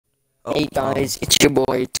Oh, Hey guys, it's your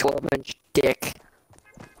boy 12-inch Dick.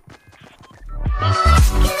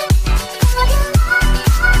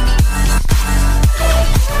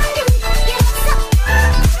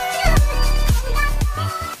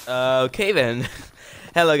 Okay then.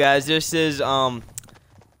 Hello guys, this is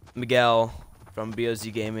Miguel from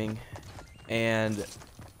BOZ Gaming, and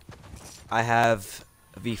I have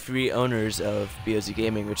the three owners of BOZ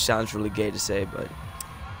Gaming, which sounds really gay to say, but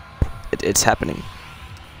it's happening.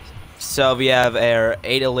 So we have our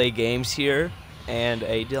 8LA Games here and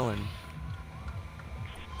a Dylan.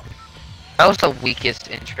 That was the weakest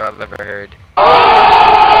intro I've ever heard.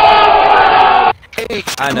 I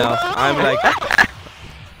know. I'm like.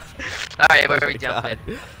 Alright, where are we Oh my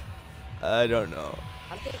jumping? God. I don't know.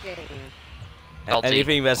 I'm thinking Salty.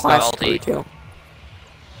 Anything that's Clash not. Salty. 3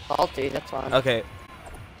 Salty, that's fine. Okay.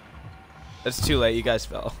 It's too late. You guys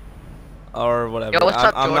fell, or whatever. Yo, what's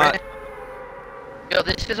up, I'm Jordan? not. Yo,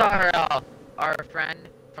 this is our friend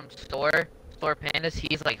from Store Pandas.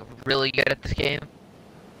 He's like really good at this game.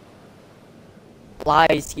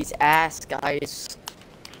 Lies, he's ass, guys.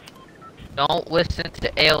 Don't listen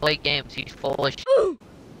to ALA games. He's full of shit.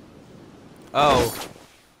 Oh.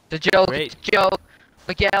 The joke. Great. It's a joke.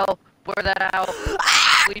 Miguel, blur that out.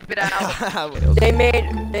 Bleep it out. They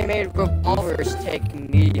made revolvers take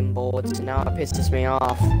medium bullets, and now it pisses me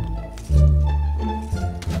off.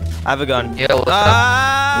 I have a gun. Yo, what's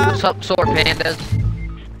up? What's up, Store Pandas?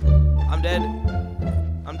 I'm dead.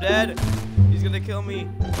 I'm dead. He's gonna kill me.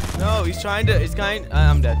 No, he's trying to. He's kind.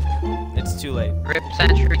 I'm dead. It's too late. Rip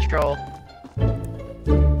Century Troll.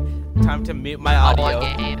 Time to mute my audio.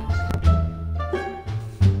 Games.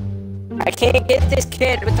 I can't get this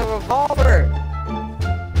kid with a revolver.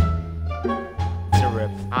 It's a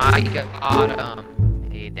rip. I got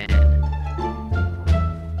Hey Dan.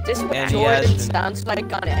 Is this what And he Jordan has been- sounds like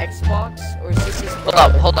on an Xbox, or is this his Hold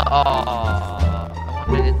up, hold up. Oh, I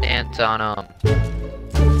wanted to dance on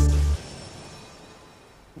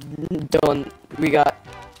Dylan, we got.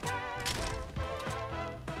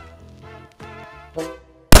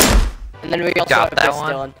 And then we also Got have that this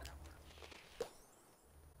one? Dylan.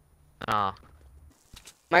 Oh.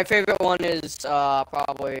 My favorite one is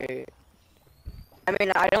probably. I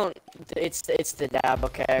mean, I don't. It's the dab.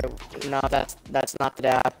 Okay, no, that's not the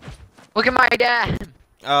dab. Look at my dad.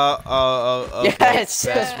 Okay. Yes.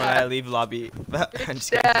 That's when I leave lobby. I'm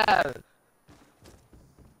just kidding. Dad.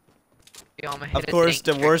 Yo, I'ma hit Of a course, dink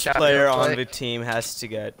the trick worst shot player real on the quick. team has to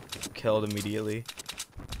get killed immediately.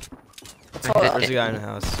 That's what, There's a guy in the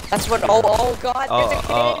house. that's what. Oh God! There's a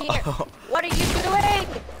kid in here. Oh. What are you doing?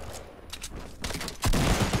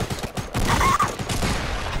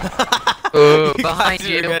 Ooh, You behind guys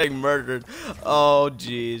you. are getting murdered. Oh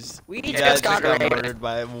jeez. We You just guys got got raided. murdered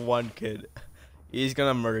by one kid. He's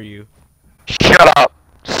gonna murder you. Shut up,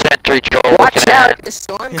 Sentry Troll. Watch out! The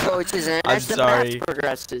storm coach is in I'm as the sorry. match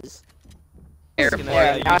progresses. He's gonna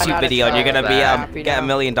get a YouTube video and you're gonna be get $1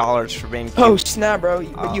 million for being Oh cute. snap, bro!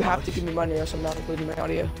 But you Oh. have to give me money, or else I'm not including my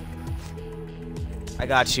audio. I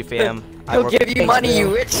got you, fam. I He'll work give with you money, bro.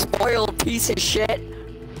 you rich spoiled piece of shit.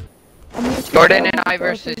 Jordan and I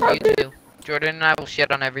versus you two. Jordan and I will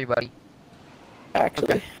shit on everybody.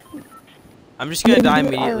 Actually, I'm just gonna die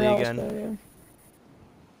immediately again.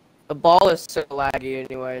 The ball is so laggy,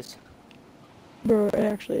 anyways. Bro, it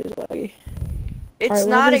actually is laggy. It's Alright,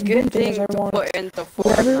 not a whatever's good good thing thing is I to want- put into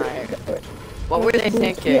Whatever. Fortnite. What were they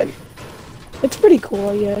thinking? It's pretty cool,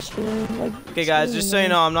 I guess. You know, like. Okay, guys, just so you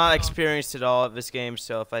know, I'm not experienced at all at this game,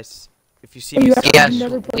 so if you see Oh, me, you suck- actually Yes,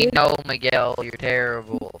 never we played? know, Miguel. You're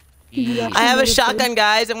terrible. You I have a never shotgun,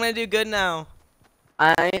 guys. I'm gonna do good now.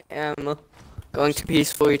 I am going to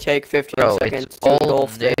peacefully take 15 Bro, seconds it's to old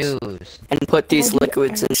engulf this news. and put these Oh, dude,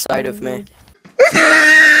 liquids I inside of me.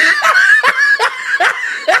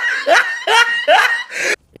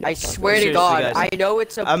 I swear to Seriously, God, guys. I know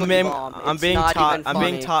it's a boogie bomb. I'm It's being not taught. even I'm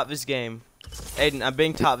being funny. taught this game. Aiden, I'm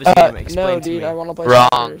being taught this game. Explain no, to dude, me. I want to play Wrong.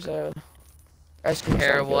 Soccer, so. That's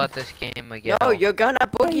Terrible at this game, Miguel. No, you're gonna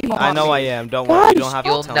boogie bomb I know I me. am. Don't worry. You don't have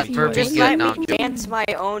You'll to tell me never twice. be Just good. let No, me I'm joking. dance my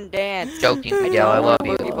own dance. Joking, Miguel. I love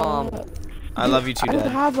you. Boogie bomb. I love you too, I don't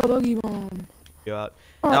Dad. have a boogie bomb. You out.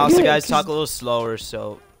 Oh, And also, good, guys, 'cause- talk a little slower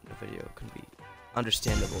so the video can be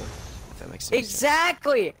understandable. If that makes sense.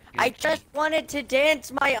 Exactly. I just wanted to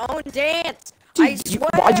dance my own dance. I Dude, swear.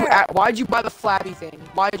 why'd you buy the flabby thing?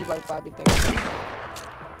 Why'd you buy the flabby thing?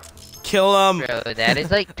 Kill him. Bro, that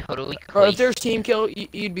is like totally Bro, if crazy. there's team kill,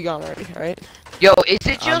 you'd be gone already, right? Yo, is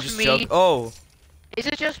it I'm just me? joking. Oh. Is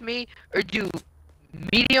it just me, or do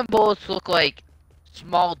medium bullets look like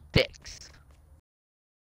small dicks?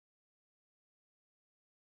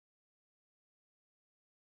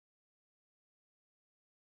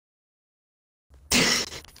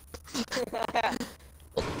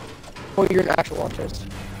 Oh, you're an actual autism.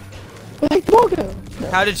 Like, Doggo!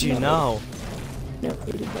 How did you know? No,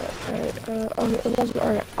 he did that.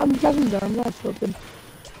 Alright, I'm done. I'm not flipping.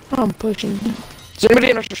 I'm pushing. Is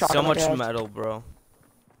anybody in a shot? So much metal, bro.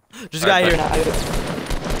 Just got here.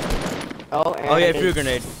 Oh, Oh yeah, threw a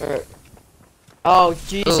grenade. Oh,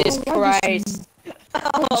 Jesus Christ.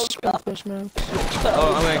 Oh, God.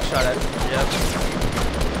 Oh, I'm getting shot at.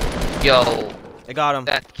 Yep. Yo, I got him.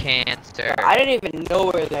 that's cancer. I didn't even know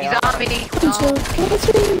where they He's are. on me. No.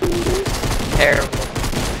 Terrible.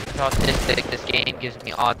 It's autistic. This game gives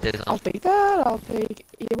me autism. I'll take that. I'll take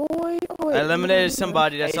your boy. Oh, wait, I eliminated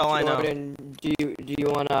somebody. That's Hey, all I know. Jordan, do you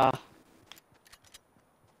wanna?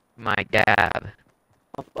 My dab.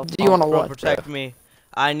 Do you wanna Bro, what? protect me.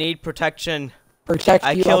 I need protection. Protect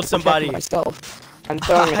I you, killed I'll protect somebody. Myself. I'm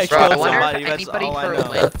throwing I a Bro, killed I wonder somebody, if that's anybody all I for know. a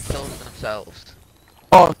win kills themselves.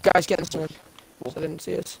 Oh, guys, get in this one. I didn't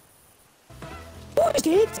see us. Who is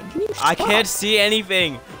dancing? Can you stop? I can't see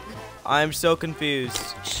anything. I'm so confused.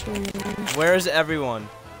 Where is everyone?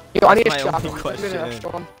 Yo, I need a my shot. only I'm question. gonna extra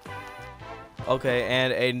one. Okay,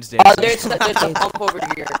 and Aiden's Oh, dancing. there's a pump over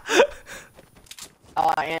here.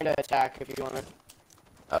 And an attack if you want it.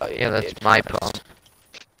 Oh, Yeah, that's my pump.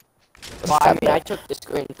 Well, I mean, I took the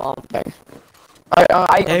screen pump. Hey,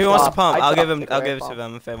 who wants to pump? I'll give him. it to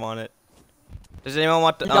them if they want it. Does anyone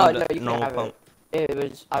want the, No, the no, you can normal have pump? it. It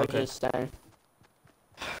was. I was Okay. just saying.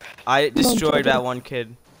 I destroyed that one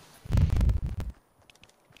kid.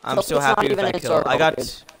 I'm No, so it's not happy with even that an kill. I circle, got.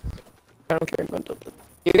 dude. I don't care about the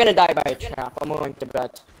You're gonna die by a trap. I'm willing to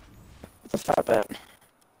bet. fat bet.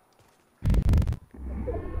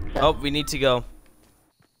 Oh, we need to go.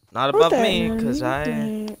 Not What above the me, hell cause you I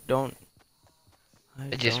doing? don't.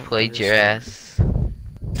 I just don't played your understand.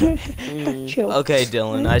 ass. Chill. Okay,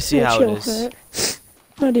 Dylan, I see how it is. Right?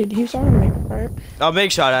 No, dude, he's on me, right? I'll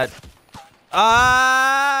make shot at.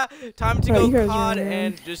 Time to Right, you go guys COD are on.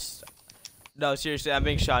 and just. No, seriously, I'm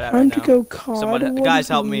being shot at right Time now. to go COD. Somebody, what guys,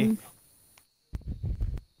 do you help me. mean?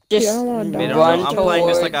 Just Yeah, I wanna They die. don't run know. I'm playing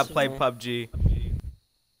this like I towards play me. PUBG.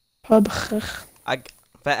 Pub.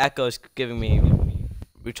 That echo's giving me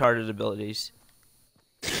retarded abilities.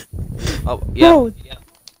 Oh, yeah. Bro,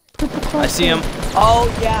 I see him.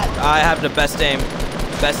 Oh yeah. I have the best aim.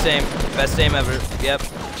 Best aim. Best aim ever. Yep.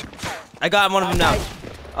 I got one of them now.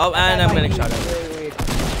 Oh, and I'm getting shot at.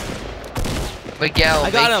 Miguel,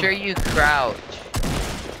 I got make him. sure you crouch.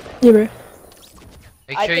 Yeah, bro.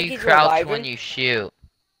 Make I sure think you he's crouch reviving. when you shoot.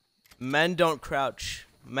 Men don't crouch.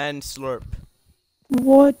 Men slurp.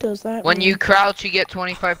 What does that When mean? you crouch, you get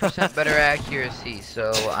 25% better accuracy,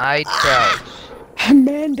 so I crouch.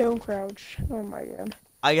 Man, don't crouch. Oh my god.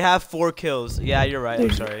 I have 4 kills. Yeah, you're right. I'm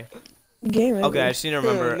Dude. sorry. Game over. Okay, I just need to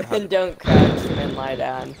remember. And don't crouch and lie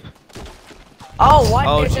down. Oh, what?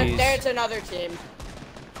 Oh, there's, jeez. there's another team.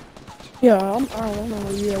 Yeah, I don't know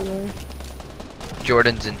where you are.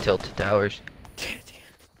 Jordan's in Tilted Towers.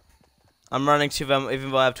 I'm running to them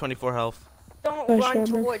even though I have 24 health. Don't Oh, run sure,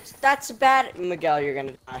 bro. towards. That's bad, Miguel. You're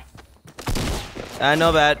gonna die. I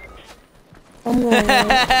know that. I'm going.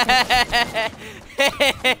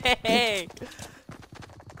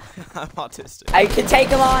 I'm autistic. I can take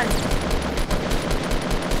him on.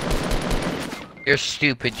 You're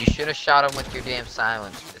stupid. You should have shot him with your damn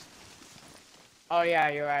silencer. Oh yeah,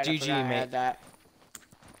 you're right. GG, I forgot I mate. had that.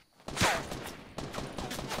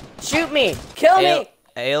 Shoot me! Kill me!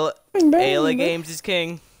 Ayla Games is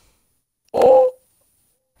king. Oh.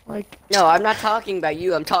 Like. No, I'm not talking about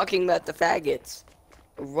you. I'm talking about the faggots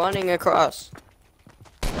running across.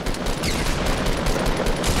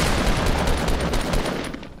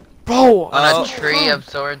 Bro. On Oh. a tree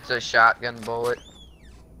absorbs a shotgun bullet.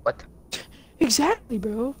 What? Exactly,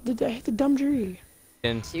 bro. The dumb tree.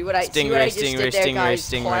 See what I see what Stingray, I just stingray, did there, stingray, guys?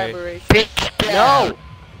 stingray. Collaboration. Bitch dab! No!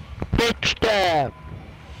 Bitch dab!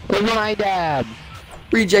 Look at my dab!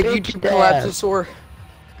 Reject Bitch YouTube dab. collapse the sore.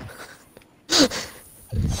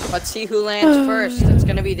 Let's see who lands first. It's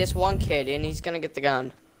gonna be this one kid, and he's gonna get the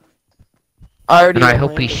gun. I already. And I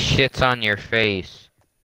hope he landed. shits on your face.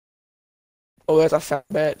 Oh, that's a fat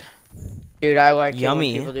bet. Dude, I like it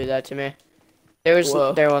Yummy. when people do that to me.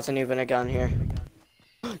 Whoa. There wasn't even a gun here.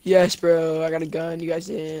 Yes, bro. I got a gun. You guys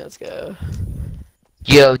in? Let's go.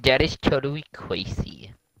 Yo, that is totally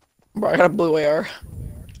crazy. Bro, I got a blue AR.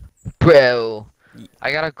 Bro,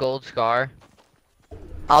 I got a gold scar.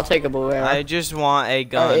 I'll take a blue arrow. I just want a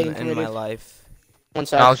gun Aiden in my committed. life. One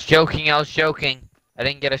sec. I was joking, I was joking. I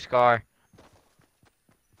didn't get a scar.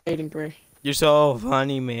 83. You're so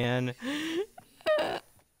funny, man.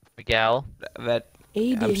 Miguel? That.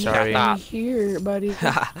 Aiden, I'm sorry. Stop. Here, buddy.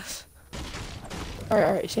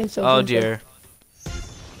 Alright, stand still. Oh stand still. dear.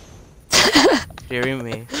 hearing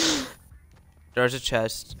me. There's a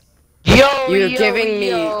chest. Yo, You're yo, giving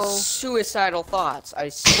yo. me suicidal thoughts, I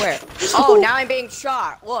swear. Oh, now I'm being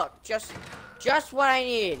shot. Look, just what I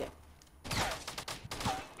need.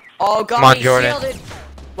 Oh god, Come on, he's Jordan. shielded.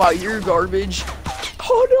 Wow, you're garbage.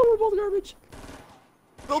 Oh no, we're both garbage.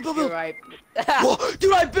 Build, You're build. right. Whoa,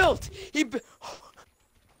 dude, I built.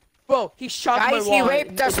 Bro, he shot my Guys, wall. he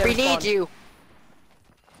raped us. It We didn't need spawn. you.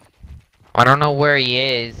 I don't know where he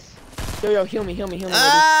is. Yo, heal me, baby.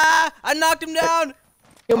 Ah! I knocked him down.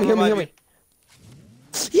 Heal me.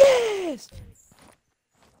 Yes.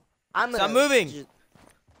 I'm Stop gonna moving. just-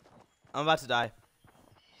 I'm about to die.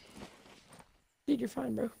 Dude, you're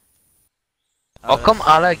fine, bro. Welcome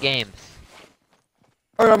other games.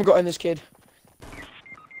 Alright, I'm going this kid.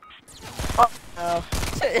 Oh, no.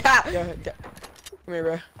 Yo, come here,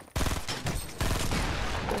 bro.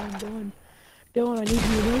 Dylan, I need you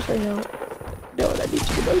the most right now. Dylan, I need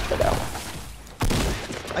you the most right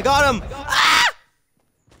now. I got him. Ah!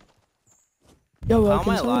 Yo, How am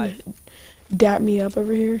can I someone alive? dap me up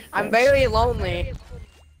over here? I'm Thanks. very lonely.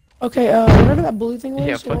 Okay, whatever that blue thing was.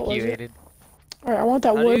 Yeah, what fuck was you, it? Aiden. Alright, I want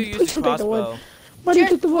that How do wood. you use Please the don't take the wood. crossbow? Why do you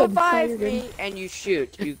Just take the wood? revive you're good. me and you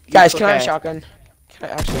shoot. You Guys, can I have a okay. shotgun? Can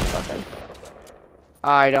I actually have a shotgun?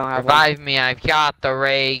 I don't have one. Revive me, I've got the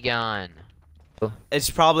ray gun. It's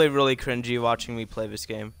probably really cringy watching me play this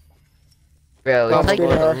game. Bro, Well, it's like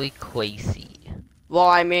good hour. really crazy. Well,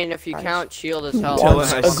 I mean, if you Nice. count shield as Who hell, Dylan,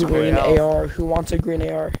 wants I a swear. green hell. AR? Who wants a green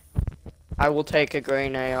AR? I will take a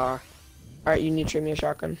green AR. Alright, you need to trade me a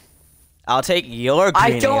shotgun. I'll take your green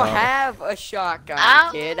I don't AR. have a shotgun, Ow.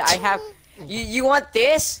 kid. I have. You want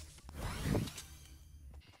this?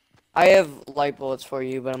 I have light bullets for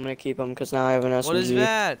you, but I'm gonna keep them because now I have an SMG. What is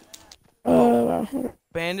that?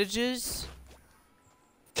 Bandages?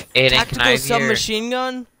 Aiden, can I Tactical have submachine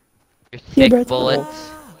gun? your Yeah, thick bro.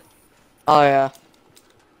 bullets? Oh yeah.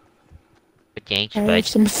 The gank I have spike.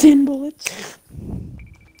 some thin bullets.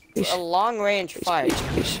 A long range fight,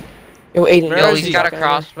 Yo, Aiden, Where Yo, is he's he? got a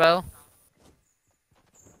crossbow.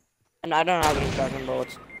 and I don't have any shotgun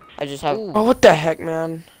bullets. I just have. Ooh. Oh, what the heck,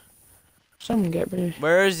 man? Someone get me.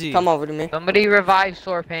 Where is he? Come over to me. Somebody revive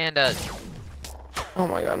Sore Pandas. Oh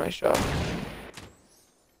my god, nice job.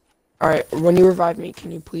 Alright, when you revive me,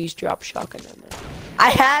 can you please drop shotgun in there? I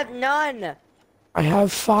have none. I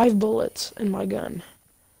have 5 bullets in my gun.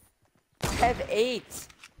 I have 8.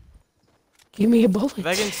 Give me a bullet. If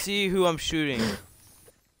I can see who I'm shooting.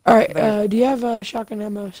 Alright, do you have a shotgun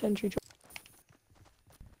ammo sentry?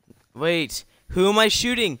 Wait, who am I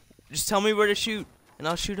shooting? Just tell me where to shoot, and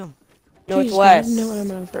I'll shoot him. Northwest. Jeez, I have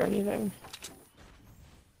no ammo for anything.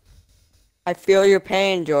 I feel your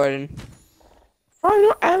pain, Jordan. I have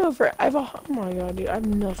no ammo for. I have a. Oh my god, dude, I have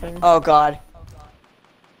nothing. Oh god.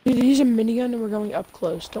 Dude, he's a minigun and we're going up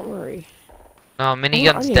close. Don't worry. No, I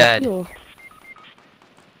minigun's need a dead. heal.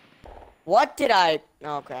 What did I?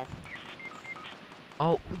 Okay.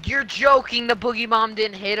 Oh, you're joking. The boogie bomb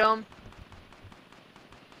didn't hit him.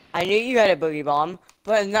 I knew you had a boogie bomb,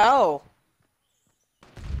 but no.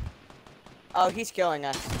 Oh, he's killing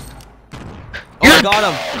us. Oh, I got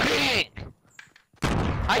him.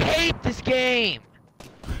 I hate this game,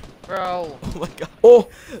 bro. Oh my god. Oh,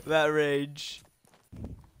 That rage.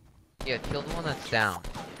 Yeah, kill the one that's down.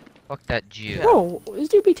 Fuck that Jew. bro, this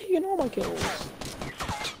dude be taking all my kills.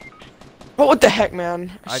 Oh, what the heck,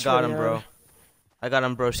 man? I swear got to him, God. bro. I got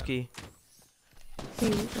him, broski.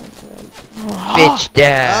 Bitch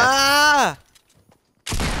dad. Ah!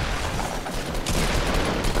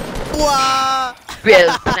 Wow! Bro,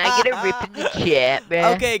 can I get a rip in the chat,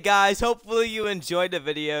 bro? Okay, guys, hopefully you enjoyed the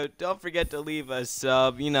video. Don't forget to leave a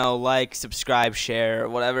sub, like, subscribe, share,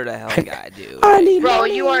 whatever the hell you gotta do. I need Bro,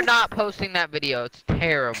 money. you are not posting that video. It's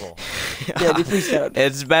terrible. Yeah, please don't.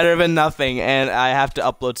 It's better than nothing, and I have to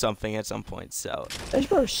upload something at some point, so. This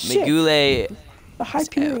bro's sick. Migule The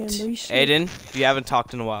Hyperion, out. bro. You sick. Aiden, you haven't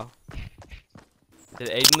talked in a while. Did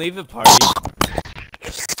Aiden leave the party?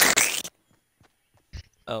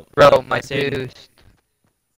 Oh, Bro, my that's Aiden. boost.